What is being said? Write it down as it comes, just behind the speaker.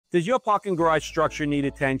Does your parking garage structure need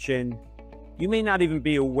attention? You may not even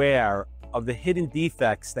be aware of the hidden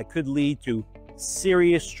defects that could lead to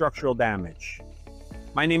serious structural damage.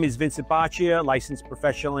 My name is Vincent Baccia, licensed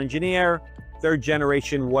professional engineer, third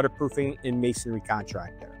generation waterproofing and masonry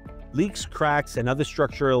contractor. Leaks, cracks, and other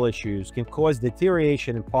structural issues can cause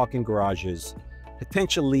deterioration in parking garages,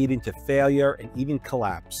 potentially leading to failure and even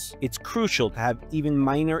collapse. It's crucial to have even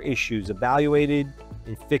minor issues evaluated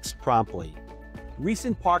and fixed promptly.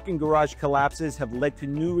 Recent parking garage collapses have led to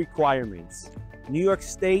new requirements. New York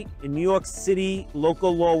State and New York City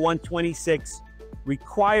Local Law 126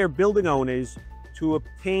 require building owners to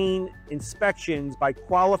obtain inspections by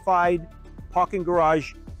qualified parking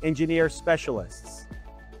garage engineer specialists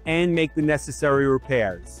and make the necessary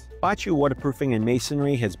repairs. Baccia Waterproofing and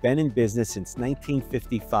Masonry has been in business since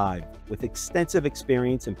 1955 with extensive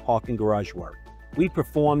experience in parking garage work. We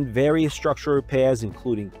performed various structural repairs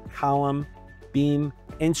including column, beam,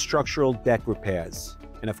 and structural deck repairs.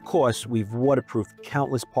 And of course, we've waterproofed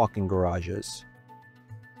countless parking garages.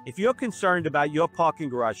 If you're concerned about your parking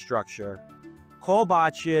garage structure, call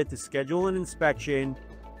Baccia to schedule an inspection.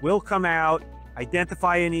 We'll come out,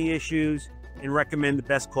 identify any issues, and recommend the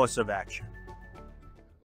best course of action.